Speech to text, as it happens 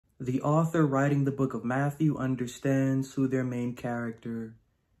the author writing the book of Matthew understands who their main character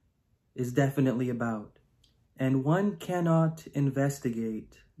is definitely about. And one cannot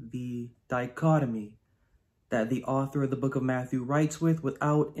investigate the dichotomy that the author of the book of Matthew writes with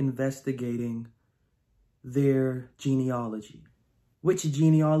without investigating their genealogy. Which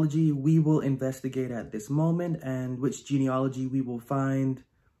genealogy we will investigate at this moment, and which genealogy we will find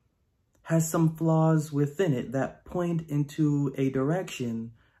has some flaws within it that point into a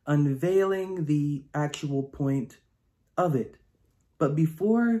direction, unveiling the actual point of it. But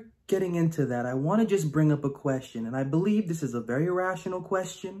before getting into that, I want to just bring up a question, and I believe this is a very rational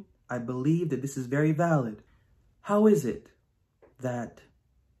question. I believe that this is very valid. How is it that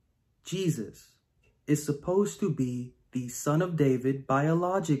Jesus is supposed to be the son of David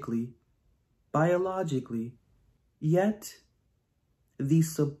biologically, yet the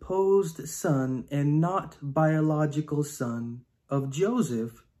supposed son and not biological son of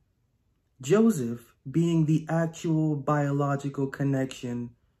Joseph, Joseph being the actual biological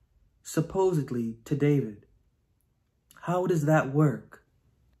connection supposedly to David? How does that work?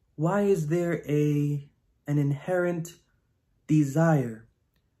 Why is there an inherent desire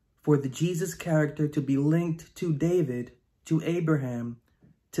for the Jesus character to be linked to David, to Abraham,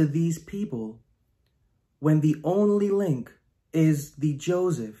 to these people, when the only link is the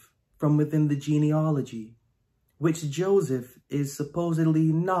Joseph from within the genealogy, which Joseph is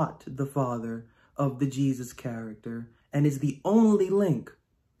supposedly not the father of the Jesus character and is the only link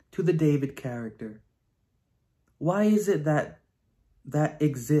to the David character? Why is it that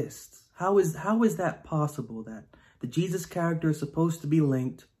exists? How is that possible, that the Jesus character is supposed to be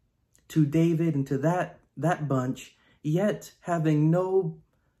linked to David and to that bunch, yet having no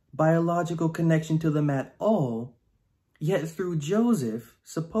biological connection to them at all, yet through Joseph,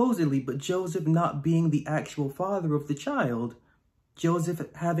 supposedly, but Joseph not being the actual father of the child, Joseph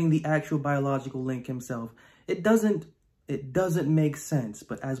having the actual biological link himself? It doesn't make sense.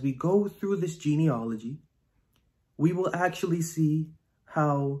 But as we go through this genealogy, we will actually see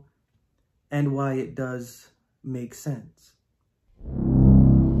how and why it does make sense.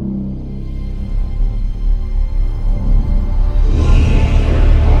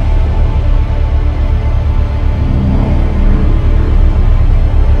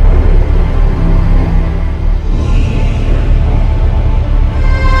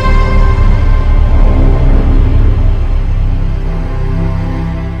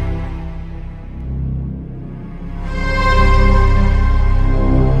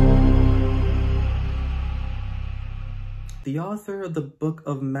 The author of the book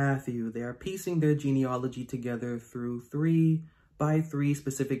of Matthew, they are piecing their genealogy together through 3 by 3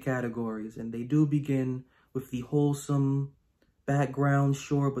 specific categories. And they do begin with the wholesome background,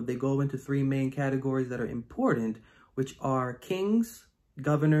 sure, but they go into 3 main categories that are important, which are kings,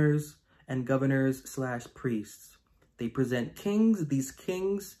 governors, and governors/priests. They present kings. These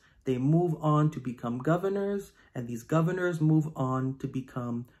kings, they move on to become governors, and these governors move on to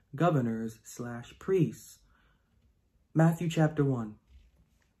become governors/priests. Matthew chapter 1,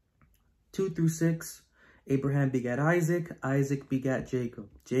 2 through 6, Abraham begat Isaac, Isaac begat Jacob,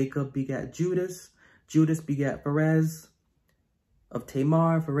 Jacob begat Judas, Judas begat Perez of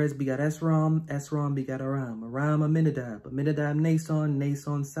Tamar, Perez begat Esrom, Esrom begat Aram, Aram Aminadab, Aminadab Nason,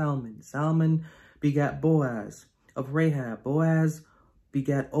 Nason Salmon, Salmon begat Boaz of Rahab, Boaz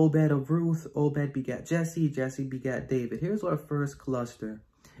begat Obed of Ruth, Obed begat Jesse, Jesse begat David. Here's our first cluster.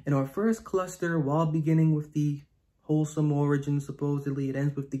 In our first cluster, while beginning with the wholesome origin, supposedly, it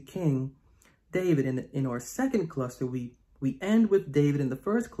ends with the king, David. In our second cluster, we end with David in the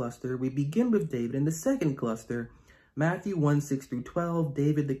first cluster. We begin with David in the second cluster. Matthew 1, 6 through 12,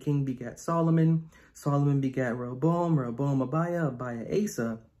 David the king begat Solomon. Solomon begat Rehoboam, Rehoboam Abiah, Abiah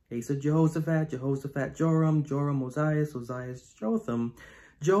Asa, Asa Jehoshaphat, Jehoshaphat Joram, Joram Ozias, Ozias Jotham,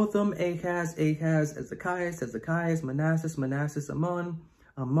 Jotham Ahaz, Ahaz Ezekias, Ezekias Manasseh, Manasseh Ammon,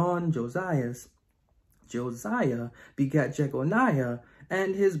 Ammon Josias, Josiah begat Jeconiah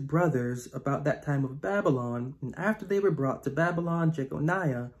and his brothers about that time of Babylon. And after they were brought to Babylon,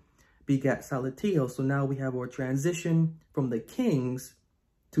 Jeconiah begat Salatiel. So now we have our transition from the kings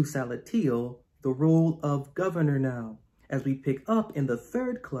to Salatiel, the role of governor now. As we pick up in the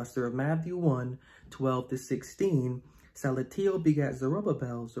third cluster of Matthew 1, 12 to 16, Salatiel begat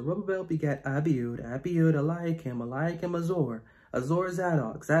Zerubbabel, Zerubbabel begat Abiud, Abiud Eliakim, Eliakim Azor, Azor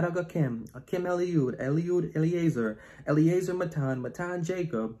Zadok, Zadok Akim, Akim Eliud, Eliud Eleazar, Eleazar Matan, Matan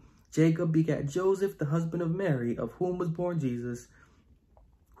Jacob, Jacob begat Joseph, the husband of Mary, of whom was born Jesus,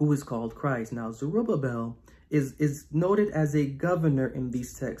 who is called Christ. Now Zerubbabel is noted as a governor in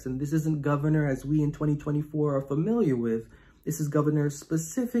these texts, and this isn't governor as we in 2024 are familiar with. This is governor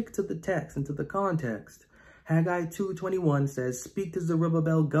specific to the text and to the context. Haggai 2:21 says, "Speak to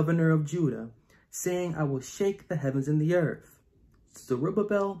Zerubbabel, governor of Judah, saying, I will shake the heavens and the earth."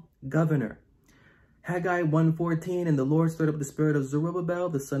 Zerubbabel, governor. Haggai 1:14, "And the Lord stirred up the spirit of Zerubbabel,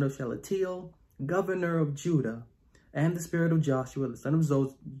 the son of Shealtiel, governor of Judah, and the spirit of Joshua, the son of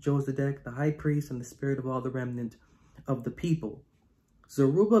Josedek, the high priest, and the spirit of all the remnant of the people."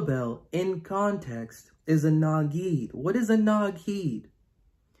 Zerubbabel, in context, is a Nagid. What is a Nagid?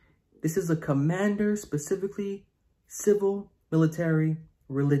 This is a commander, specifically civil, military,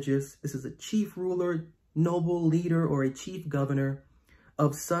 religious. This is a chief ruler, noble leader, or a chief governor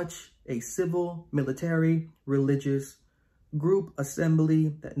of such a civil, military, religious group, assembly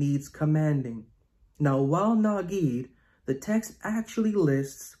that needs commanding. Now, while Nagid, the text actually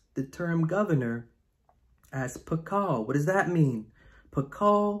lists the term governor as pakal. What does that mean?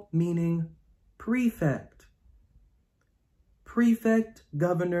 Pakal meaning prefect. Prefect,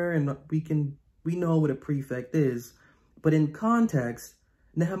 governor, and we know what a prefect is. But in context,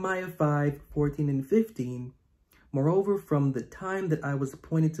 Nehemiah 5:14 and 15, "Moreover, from the time that I was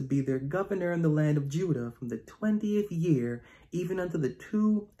appointed to be their governor in the land of Judah, from the 20th year, even unto the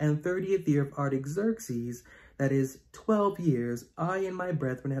 32nd and 30th year of Artaxerxes, that is 12 years, I and my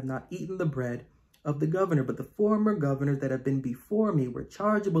brethren have not eaten the bread of the governor, but the former governors that have been before me were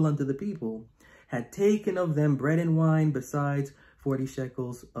chargeable unto the people, had taken of them bread and wine, besides 40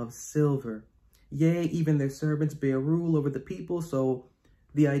 shekels of silver. Yea, even their servants bear rule over the people." So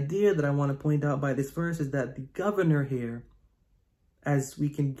the idea that I want to point out by this verse is that the governor here, as we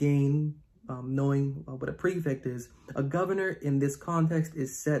can gain knowing what a prefect is, a governor in this context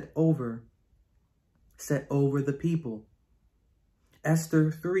is set over the people.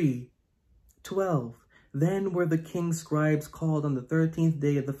 Esther 3:12, "Then were the king's scribes called on the 13th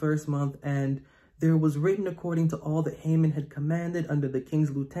day of the first month, and there was written according to all that Haman had commanded under the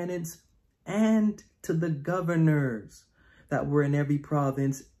king's lieutenants, and to the governors that were in every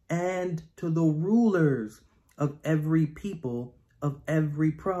province, and to the rulers of every people of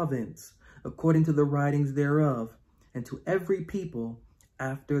every province, according to the writings thereof, and to every people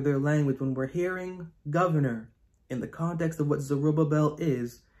after their language." When we're hearing governor in the context of what Zerubbabel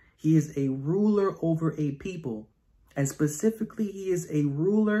is, he is a ruler over a people, and specifically he is a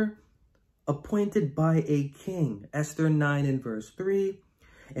ruler appointed by a king. Esther 9 and verse 3,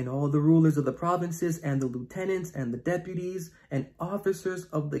 "And all the rulers of the provinces and the lieutenants and the deputies and officers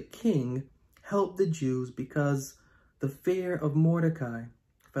of the king helped the Jews because the fear of Mordecai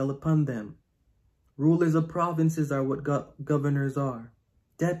fell upon them." Rulers of provinces are what governors are.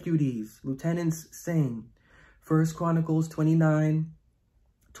 Deputies, lieutenants, same. 1 Chronicles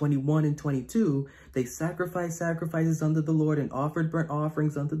 29:21 and 22, "They sacrificed sacrifices unto the Lord and offered burnt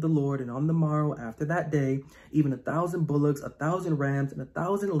offerings unto the Lord. And on the morrow after that day, even 1,000 bullocks, 1,000 rams, and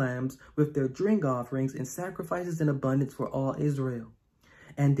 1,000 lambs with their drink offerings and sacrifices in abundance for all Israel.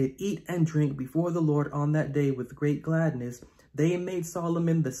 And did eat and drink before the Lord on that day with great gladness. They made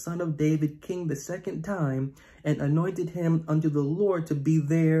Solomon the son of David king the second time, and anointed him unto the Lord to be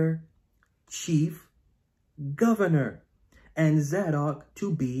their chief governor, and Zadok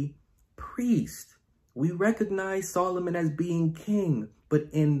to be priest." We recognize Solomon as being king, but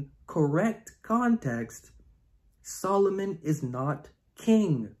in correct context, Solomon is not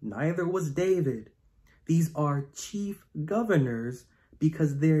king. Neither was David. These are chief governors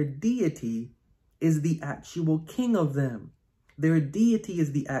because their deity is the actual king of them. Their deity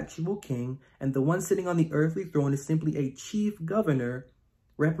is the actual king, and the one sitting on the earthly throne is simply a chief governor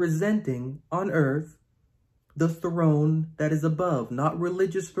representing on earth the throne that is above. Not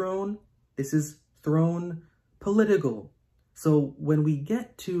religious throne. This is throne political. So when we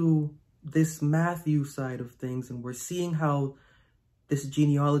get to this Matthew side of things and we're seeing how this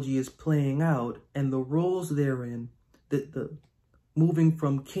genealogy is playing out and the roles therein, the moving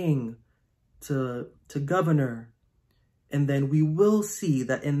from king to governor, and then we will see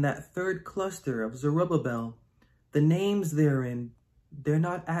that in that third cluster of Zerubbabel, the names therein, they're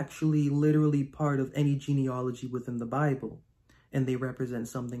not actually literally part of any genealogy within the Bible, and they represent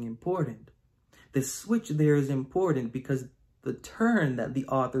something important. The switch there is important because the turn that the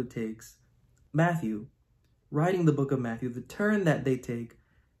author takes, Matthew, writing the book of Matthew, the turn that they take,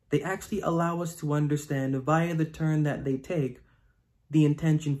 they actually allow us to understand via the turn that they take the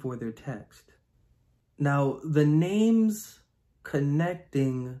intention for their text. Now, the names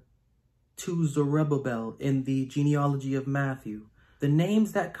connecting to Zerubbabel in the genealogy of Matthew, the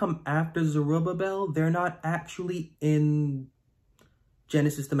names that come after Zerubbabel, they're not actually in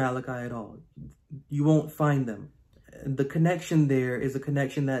Genesis to Malachi at all. You won't find them. The connection there is a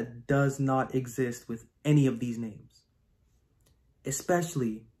connection that does not exist with any of these names.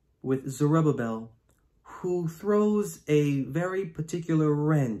 especially with Zerubbabel, who throws a very particular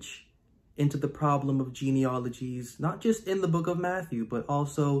wrench into the problem of genealogies, not just in the book of Matthew, but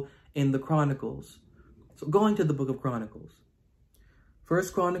also in the Chronicles. So going to the book of Chronicles.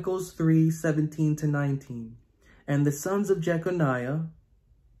 1 Chronicles 3:17-19. And the sons of Jeconiah,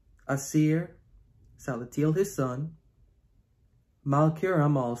 Asir, Salatiel his son,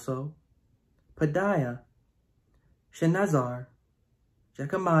 Malchiram also, Pedaiah, Shenazar,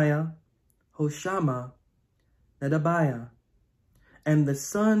 Jechamiah, Hoshama, Nedabiah. And the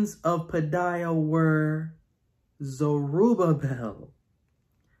sons of Pedaiah were Zerubbabel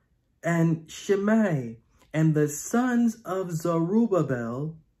and Shimei. And the sons of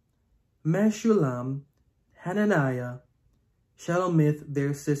Zerubbabel, Meshullam, Hananiah, Shelomith,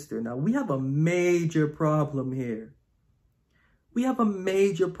 their sister. Now, we have a major problem here. We have a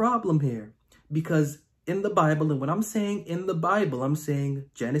major problem here because in the Bible, and when I'm saying in the Bible, I'm saying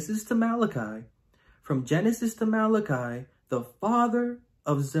Genesis to Malachi. From Genesis to Malachi, the father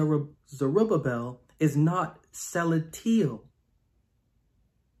of Zerubbabel is not Salatiel.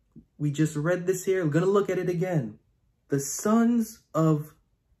 We just read this here. We're going to look at it again. The sons of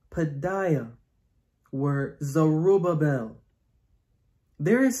Pedaiah were Zerubbabel.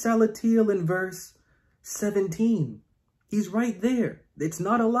 There is Salatiel in verse 17. He's right there. It's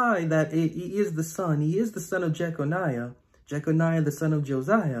not a lie that he is the son. He is the son of Jeconiah. Jeconiah, the son of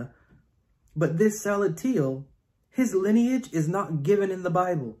Josiah. But this Salatiel, his lineage is not given in the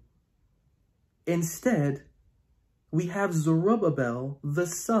Bible. Instead, we have Zerubbabel, the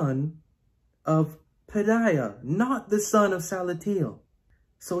son of Pedaiah, not the son of Salatiel.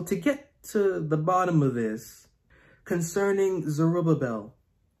 So to get to the bottom of this, concerning Zerubbabel.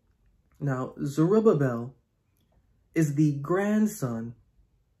 Now, Zerubbabel is the grandson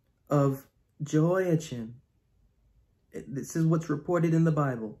of Jehoiachin. This is what's reported in the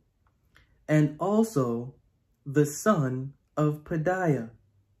Bible. And also the son of Pedaiah.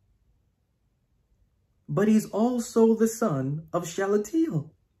 But he's also the son of Shalatiel.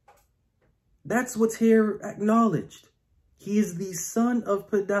 That's what's here acknowledged. He is the son of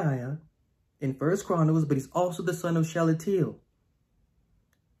Pedaiah in 1 Chronicles, but he's also the son of Shalatiel.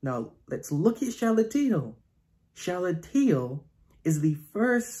 Now, let's look at Shalatiel. Shalatiel is the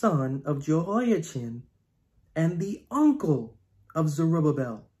first son of Jehoiachin and the uncle of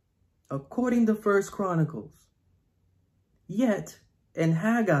Zerubbabel, according to 1 Chronicles. Yet, in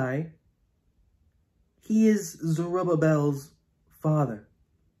Haggai, he is Zerubbabel's father.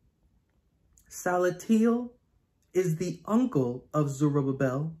 Salatiel is the uncle of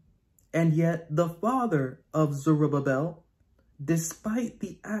Zerubbabel, and yet the father of Zerubbabel, despite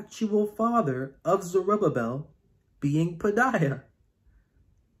the actual father of Zerubbabel being Pedaiah.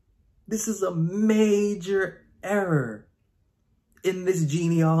 This is a major error in this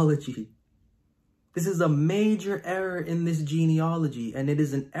genealogy. This is a major error in this genealogy, and it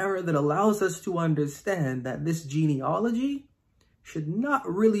is an error that allows us to understand that this genealogy should not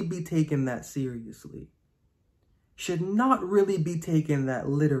really be taken that seriously, should not really be taken that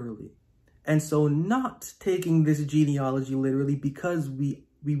literally. And so not taking this genealogy literally because we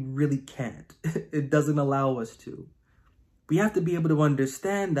really can't. It doesn't allow us to. We have to be able to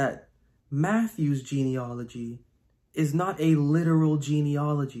understand that Matthew's genealogy is not a literal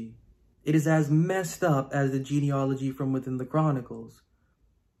genealogy. It is as messed up as the genealogy from within the Chronicles.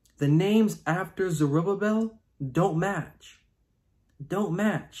 The names after Zerubbabel don't match. Don't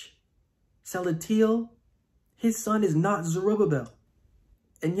match. Salatiel, his son is not Zerubbabel.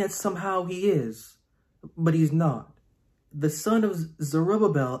 And yet somehow he is, but he's not. The son of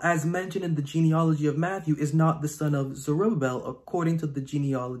Zerubbabel, as mentioned in the genealogy of Matthew, is not the son of Zerubbabel according to the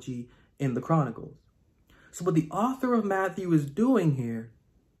genealogy in the Chronicles. So what the author of Matthew is doing here,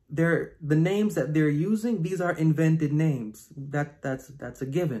 the names that they're using, these are invented names. That's a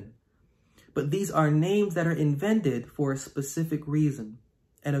given. But these are names that are invented for a specific reason,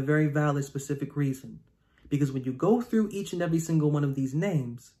 and a very valid specific reason. Because when you go through each and every single one of these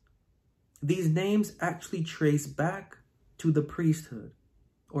names actually trace back to the priesthood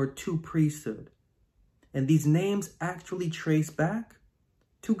or to priesthood. And these names actually trace back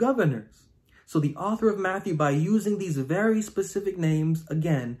to governors. So the author of Matthew, by using these very specific names,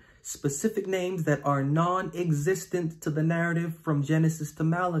 again, specific names that are non-existent to the narrative from Genesis to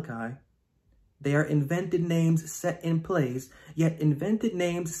Malachi, they are invented names set in place, yet invented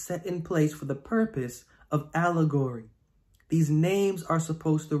names set in place for the purpose of allegory. These names are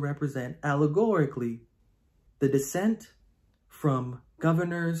supposed to represent allegorically the descent from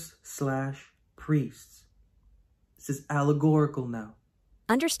governors/priests. This is allegorical now.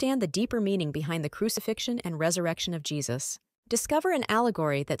 Understand the deeper meaning behind the crucifixion and resurrection of Jesus. Discover an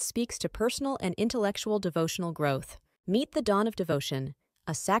allegory that speaks to personal and intellectual devotional growth. Meet the Dawn of Devotion,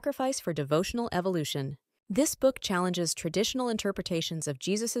 a sacrifice for devotional evolution. This book challenges traditional interpretations of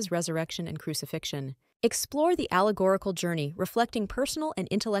Jesus' resurrection and crucifixion. Explore the allegorical journey reflecting personal and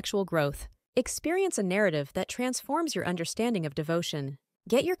intellectual growth. Experience a narrative that transforms your understanding of devotion.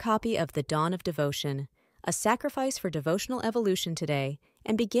 Get your copy of The Dawn of Devotion, a sacrifice for devotional evolution today,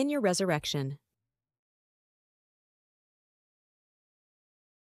 and begin your resurrection.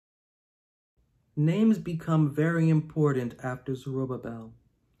 Names become very important after Zerubbabel.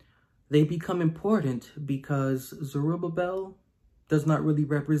 They become important because Zerubbabel does not really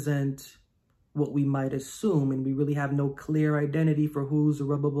represent what we might assume, and we really have no clear identity for who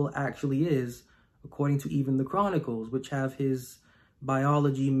Zerubbabel actually is, according to even the Chronicles, which have his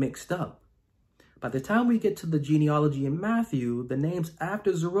biology mixed up. By the time we get to the genealogy in Matthew, the names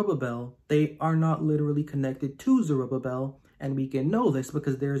after Zerubbabel, they are not literally connected to Zerubbabel, and we can know this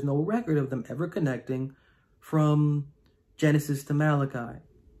because there is no record of them ever connecting from Genesis to Malachi.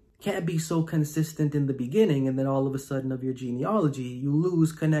 Can't be so consistent in the beginning and then all of a sudden of your genealogy, you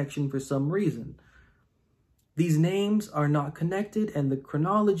lose connection for some reason. These names are not connected, and the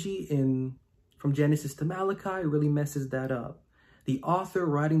chronology from Genesis to Malachi really messes that up. The author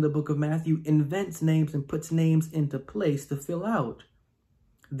writing the book of Matthew invents names and puts names into place to fill out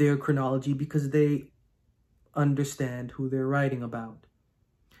their chronology because they understand who they're writing about.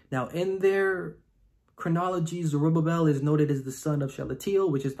 Now, in their chronology, Zerubbabel is noted as the son of Shealtiel,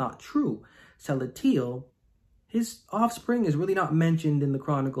 which is not true. Shealtiel, his offspring is really not mentioned in the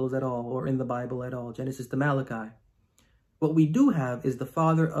Chronicles at all or in the Bible at all, Genesis to Malachi. What we do have is the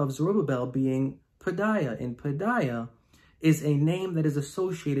father of Zerubbabel being Pedaiah, and Pedaiah is a name that is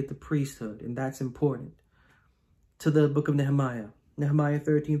associated to priesthood, and that's important. To the book of Nehemiah. Nehemiah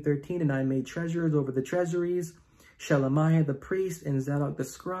 13:13, and I made treasurers over the treasuries, Shelemiah the priest, and Zadok the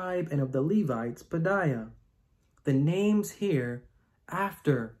scribe, and of the Levites, Pedaiah. The names here,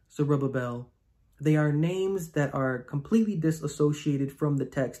 after Zerubbabel, they are names that are completely disassociated from the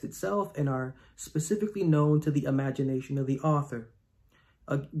text itself and are specifically known to the imagination of the author.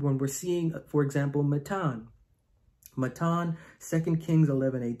 When we're seeing, for example, Matan, 2 Kings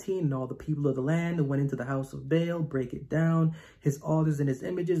 11:18, and all the people of the land went into the house of Baal, break it down, his altars and his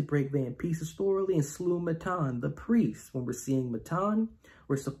images, break they in pieces thoroughly, and slew Matan, the priest. When we're seeing Matan,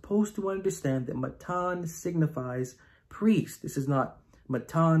 we're supposed to understand that Matan signifies priest. This is not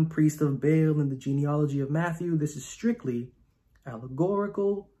Matan, priest of Baal, in the genealogy of Matthew. This is strictly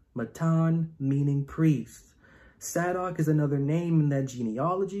allegorical, Matan meaning priest. Zadok is another name in that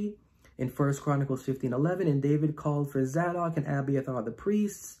genealogy. In 1 Chronicles 15:11, and David called for Zadok and Abiathar the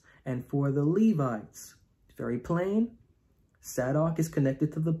priests, and for the Levites. It's very plain. Zadok is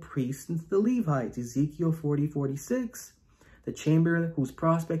connected to the priests and to the Levites. Ezekiel 40:46, the chamber whose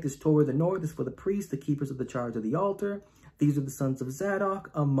prospect is toward the north is for the priests, the keepers of the charge of the altar. These are the sons of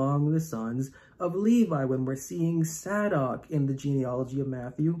Zadok among the sons of Levi. When we're seeing Zadok in the genealogy of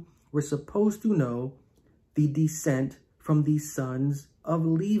Matthew, we're supposed to know the descent from the sons of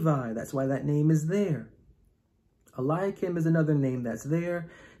Levi. That's why that name is there. Eliakim is another name that's there.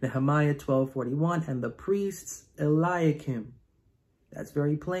 Nehemiah 12:41, and the priests Eliakim. That's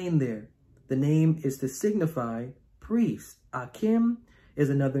very plain there. The name is to signify priest. Akim is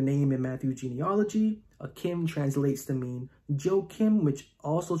another name in Matthew's genealogy. Akim translates to mean Joachim, which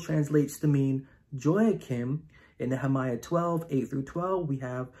also translates to mean Joachim. In Nehemiah 12:8-12, we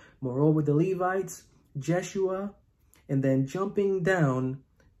have, moreover, the Levites, Jeshua. And then jumping down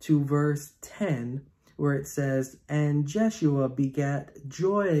to verse 10, where it says, and Jeshua begat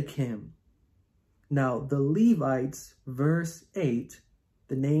Joachim. Now, the Levites, verse 8,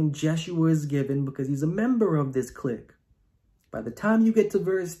 the name Jeshua is given because he's a member of this clique. By the time you get to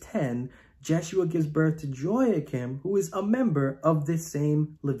verse 10, Jeshua gives birth to Joachim, who is a member of this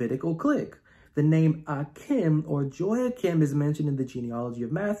same Levitical clique. The name Akim or Joachim is mentioned in the genealogy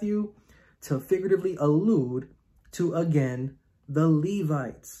of Matthew to figuratively allude to, again, the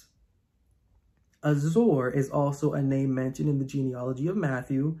Levites. Azor is also a name mentioned in the genealogy of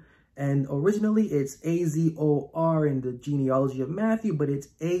Matthew, and originally it's Azor in the genealogy of Matthew, but it's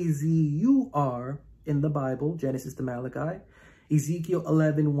Azur in the Bible, Genesis to Malachi. Ezekiel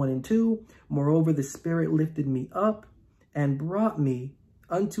 11:1-2, moreover, the Spirit lifted me up and brought me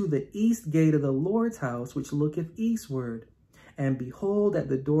unto the east gate of the Lord's house, which looketh eastward. And behold, at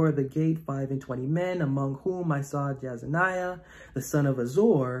the door of the gate 25 men, among whom I saw Jazaniah, the son of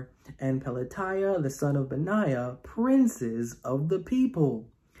Azor, and Pelatiah, the son of Benaiah, princes of the people.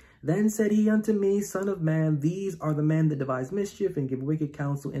 Then said he unto me, Son of man, these are the men that devise mischief and give wicked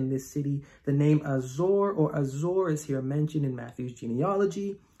counsel in this city. The name Azor or Azor is here mentioned in Matthew's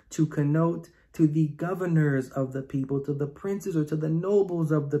genealogy to connote to the governors of the people, to the princes or to the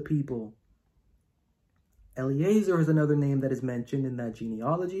nobles of the people. Eleazar is another name that is mentioned in that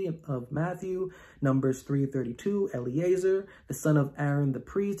genealogy of Matthew. Numbers 3:32, Eleazar, the son of Aaron the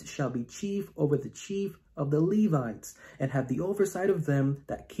priest, shall be chief over the chief of the Levites, and have the oversight of them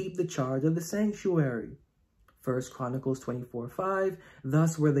that keep the charge of the sanctuary. 1 Chronicles 24:5,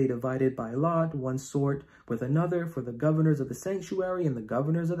 thus were they divided by lot, one sort with another, for the governors of the sanctuary and the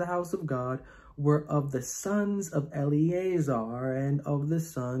governors of the house of God were of the sons of Eleazar and of the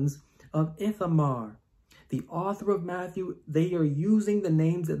sons of Ithamar. The author of Matthew, they are using the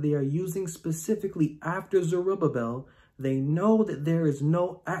names that they are using specifically after Zerubbabel. They know that there is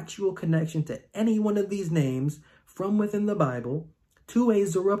no actual connection to any one of these names from within the Bible to a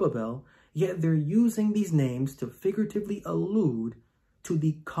Zerubbabel, yet they're using these names to figuratively allude to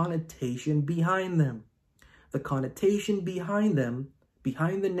the connotation behind them. The connotation behind them,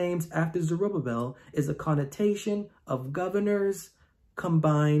 behind the names after Zerubbabel, is a connotation of governors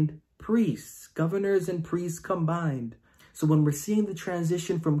combined priests, governors and priests combined. So when we're seeing the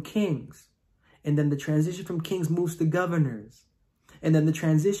transition from kings, and then the transition from kings moves to governors, and then the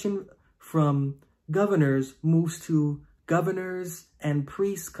transition from governors moves to governors and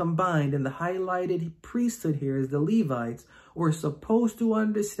priests combined, and the highlighted priesthood here is the Levites, we're supposed to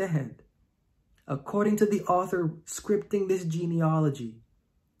understand, according to the author scripting this genealogy,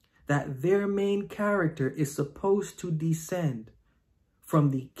 that their main character is supposed to descend from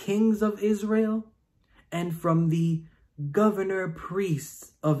the kings of Israel and from the governor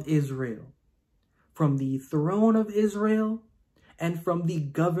priests of Israel, from the throne of Israel and from the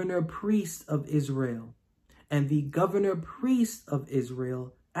governor priests of Israel, and the governor priests of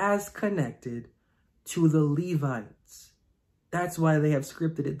Israel as connected to the Levites. That's why they have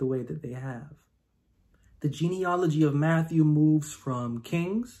scripted it the way that they have. The genealogy of Matthew moves from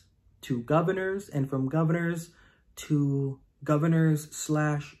kings to governors, and from governors to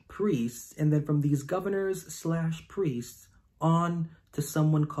governors/priests, and then from these governors/priests on to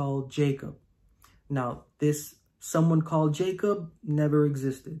someone called Jacob. Now, this someone called Jacob never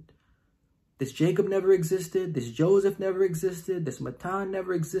existed. This Jacob never existed. This Joseph never existed. This Matan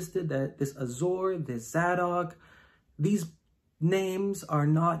never existed. This Azor, this Zadok, these names are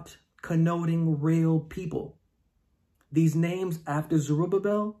not connoting real people. These names after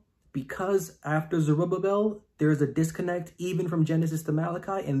Zerubbabel, because after Zerubbabel, there is a disconnect even from Genesis to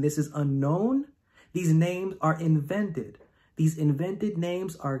Malachi, and this is unknown. These names are invented. These invented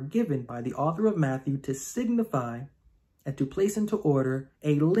names are given by the author of Matthew to signify and to place into order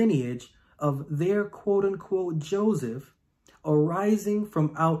a lineage of their quote-unquote Joseph arising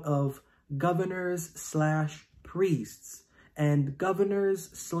from out of governors/priests, and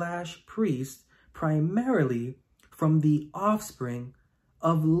governors/priests primarily from the offspring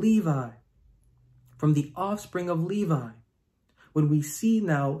of Levi, from the offspring of Levi. When we see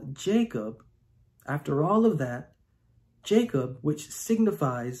now Jacob, after all of that, Jacob, which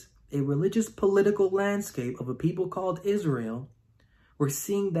signifies a religious political landscape of a people called Israel, we're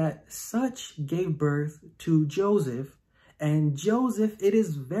seeing that such gave birth to Joseph. And Joseph, it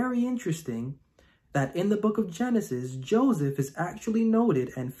is very interesting that in the book of Genesis, Joseph is actually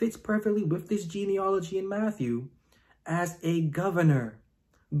noted and fits perfectly with this genealogy in Matthew as a governor.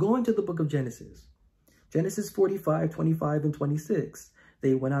 Going to the book of Genesis, Genesis 45, 25, and 26.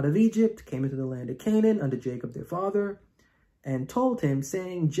 They went out of Egypt, came into the land of Canaan under Jacob their father, and told him,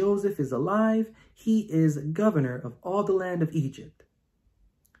 saying, Joseph is alive, he is governor of all the land of Egypt.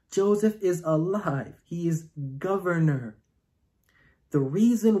 Joseph is alive, he is governor. The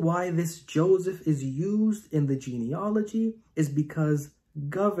reason why this Joseph is used in the genealogy is because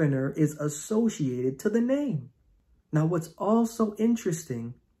governor is associated to the name. Now, what's also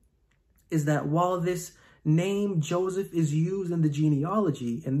interesting is that while this name Joseph is used in the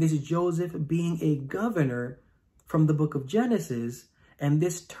genealogy, and this Joseph being a governor from the book of Genesis, and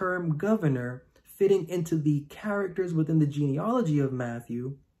this term governor fitting into the characters within the genealogy of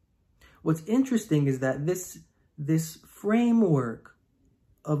Matthew, what's interesting is that this framework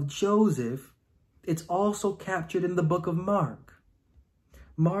of Joseph, it's also captured in the book of Mark.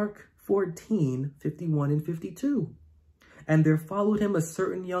 Mark 14, 51 and 52. And there followed him a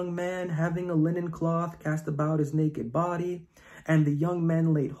certain young man having a linen cloth cast about his naked body. And the young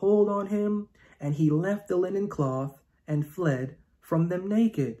men laid hold on him, and he left the linen cloth and fled from them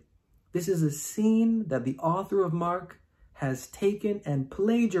naked. This is a scene that the author of Mark has taken and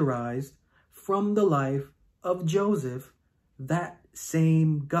plagiarized from the life of Joseph that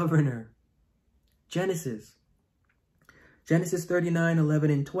same governor. Genesis 39, 11,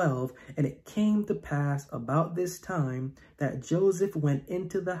 and 12. And it came to pass about this time that Joseph went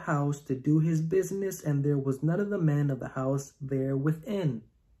into the house to do his business, and there was none of the men of the house there within.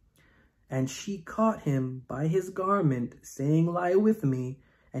 And she caught him by his garment, saying, Lie with me.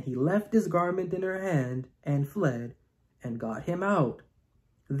 And he left his garment in her hand and fled and got him out.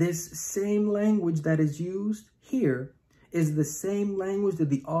 This same language that is used here is the same language that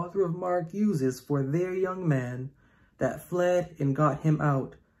the author of Mark uses for their young man that fled and got him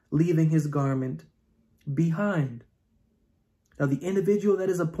out, leaving his garment behind. Now, the individual that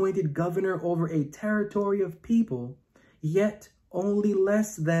is appointed governor over a territory of people, yet only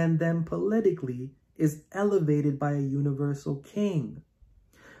less than them politically, is elevated by a universal king.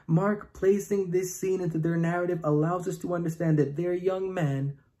 Mark placing this scene into their narrative allows us to understand that their young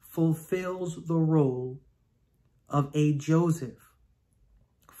man fulfills the role of a Joseph.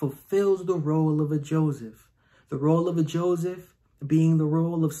 Fulfills the role of a Joseph. The role of a Joseph being the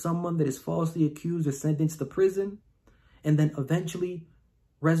role of someone that is falsely accused or sentenced to prison, and then eventually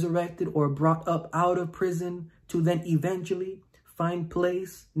resurrected or brought up out of prison to then eventually find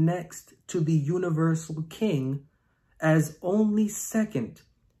place next to the universal king as only second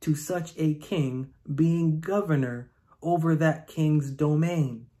to such a king, being governor over that king's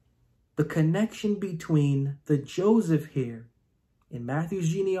domain. The connection between the Joseph here in Matthew's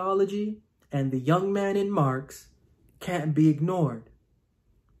genealogy and the young man in Mark's can't be ignored.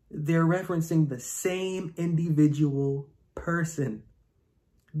 They're referencing the same individual person.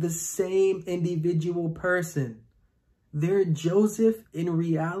 The same individual person. Their Joseph in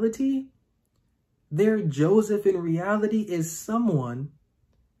reality is someone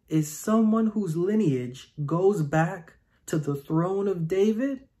whose lineage goes back to the throne of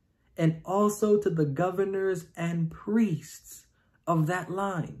David and also to the governors and priests of that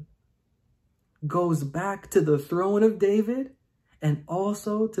line. Goes back to the throne of David and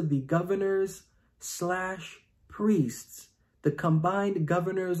also to the governors / priests, the combined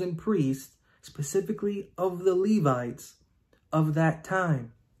governors and priests, specifically of the Levites of that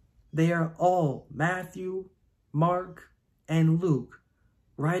time. They are all, Matthew, Mark, and Luke,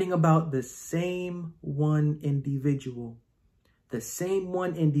 writing about the same one individual. The same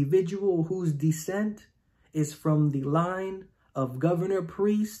one individual whose descent is from the line of governor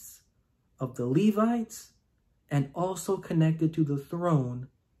priests of the Levites and also connected to the throne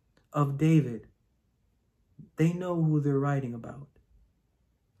of David. They know who they're writing about.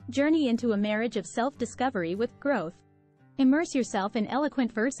 Journey into a marriage of self-discovery with growth. Immerse yourself in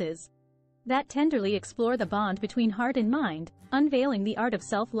eloquent verses that tenderly explore the bond between heart and mind, unveiling the art of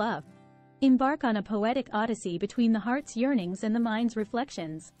self-love. Embark on a poetic odyssey between the heart's yearnings and the mind's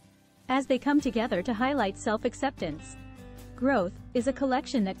reflections, as they come together to highlight self-acceptance. Growth is a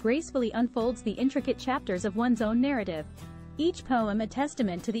collection that gracefully unfolds the intricate chapters of one's own narrative, each poem a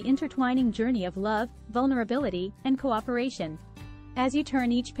testament to the intertwining journey of love, vulnerability, and cooperation. As you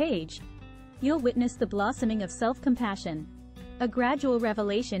turn each page, you'll witness the blossoming of self-compassion, a gradual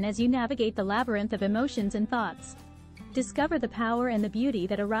revelation as you navigate the labyrinth of emotions and thoughts. Discover the power and the beauty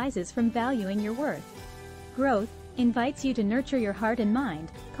that arises from valuing your worth. Growth invites you to nurture your heart and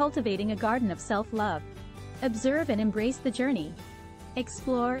mind, cultivating a garden of self-love. Observe and embrace the journey.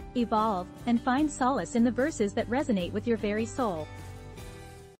 Explore, evolve, and find solace in the verses that resonate with your very soul.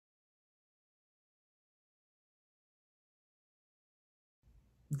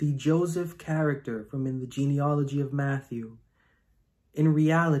 The Joseph character from in the genealogy of Matthew, in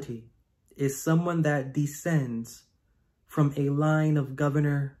reality, is someone that descends from a line of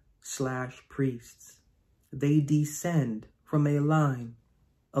governor / priests. They descend from a line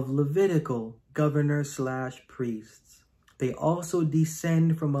of Levitical governor / priests. They also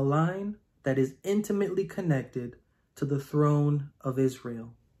descend from a line that is intimately connected to the throne of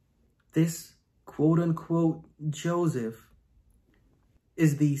Israel. This quote-unquote Joseph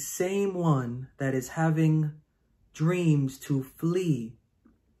is the same one that is having dreams to flee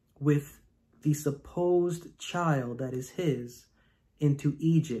with the supposed child that is his into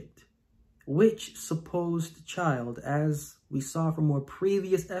Egypt. Which supposed child, as we saw from our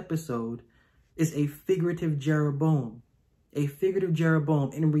previous episode, is a figurative Jeroboam. A figurative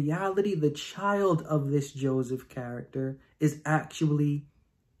Jeroboam. In reality, the child of this Joseph character is actually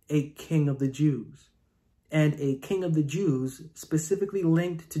a king of the Jews. And a king of the Jews specifically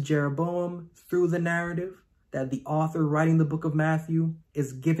linked to Jeroboam through the narrative that the author writing the book of Matthew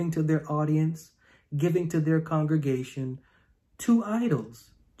is giving to their audience, giving to their congregation, two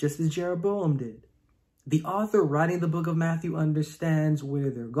idols, just as Jeroboam did. The author writing the book of Matthew understands where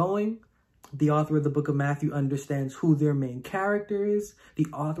they're going, The author of the book of Matthew understands who their main character is. The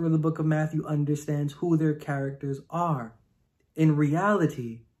author of the book of Matthew understands who their characters are. In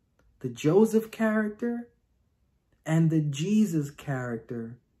reality, the Joseph character and the Jesus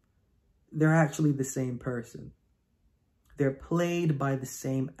character, they're actually the same person. They're played by the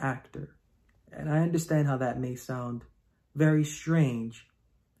same actor. And I understand how that may sound very strange,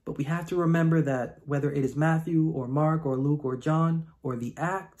 but we have to remember that whether it is Matthew or Mark or Luke or John or the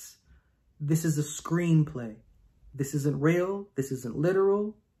Acts, this is a screenplay. This isn't real. This isn't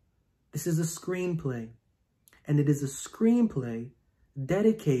literal. This is a screenplay. And it is a screenplay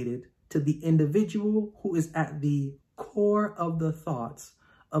dedicated to the individual who is at the core of the thoughts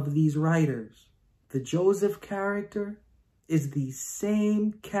of these writers. The Joseph character is the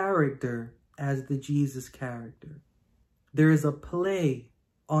same character as the Jesus character. There is a play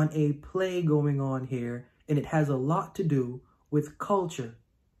on a play going on here, and it has a lot to do with culture.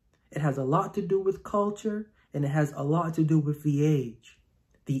 It has a lot to do with culture, and it has a lot to do with the age.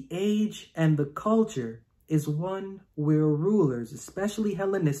 The age and the culture is one where rulers, especially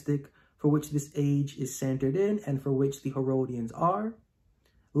Hellenistic, for which this age is centered in and for which the Herodians are,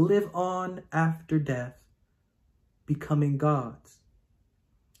 live on after death, becoming gods.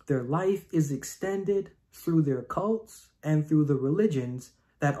 Their life is extended through their cults and through the religions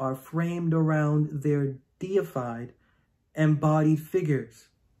that are framed around their deified, embodied figures.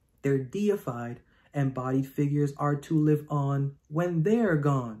 Their deified, embodied figures are to live on when they're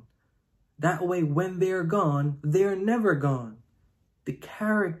gone. That way, when they're gone, they're never gone. The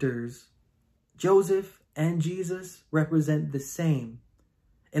characters, Joseph and Jesus, represent the same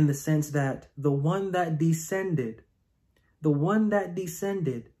in the sense that the one that descended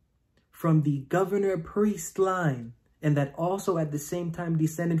from the governor priest line, and that also at the same time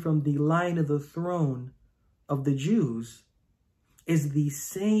descended from the line of the throne of the Jews, is the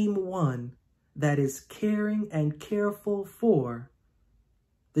same one that is caring and careful for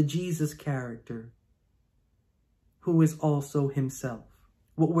the Jesus character, who is also himself.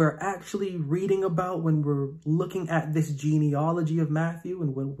 What we're actually reading about when we're looking at this genealogy of Matthew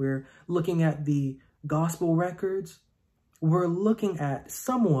and when we're looking at the gospel records, we're looking at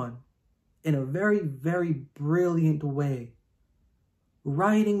someone in a very, very brilliant way,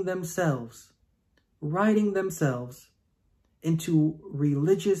 writing themselves into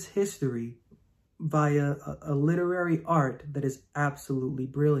religious history via a literary art that is absolutely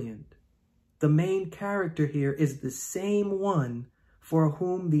brilliant. The main character here is the same one for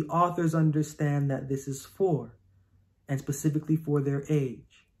whom the authors understand that this is for, and specifically for their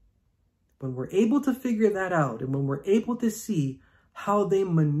age. When we're able to figure that out, and when we're able to see how they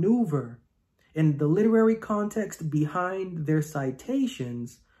maneuver in the literary context behind their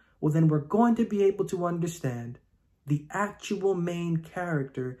citations, well, then we're going to be able to understand the actual main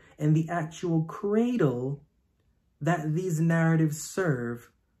character and the actual cradle that these narratives serve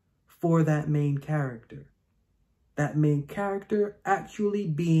for that main character. That main character actually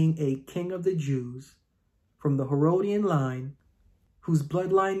being a king of the Jews from the Herodian line, whose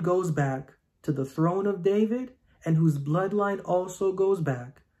bloodline goes back to the throne of David and whose bloodline also goes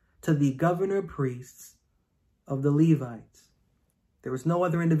back to the governor priests of the Levites. There is no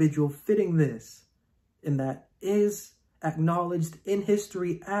other individual fitting this, and that is acknowledged in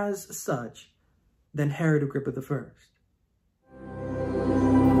history as such, than Herod Agrippa I.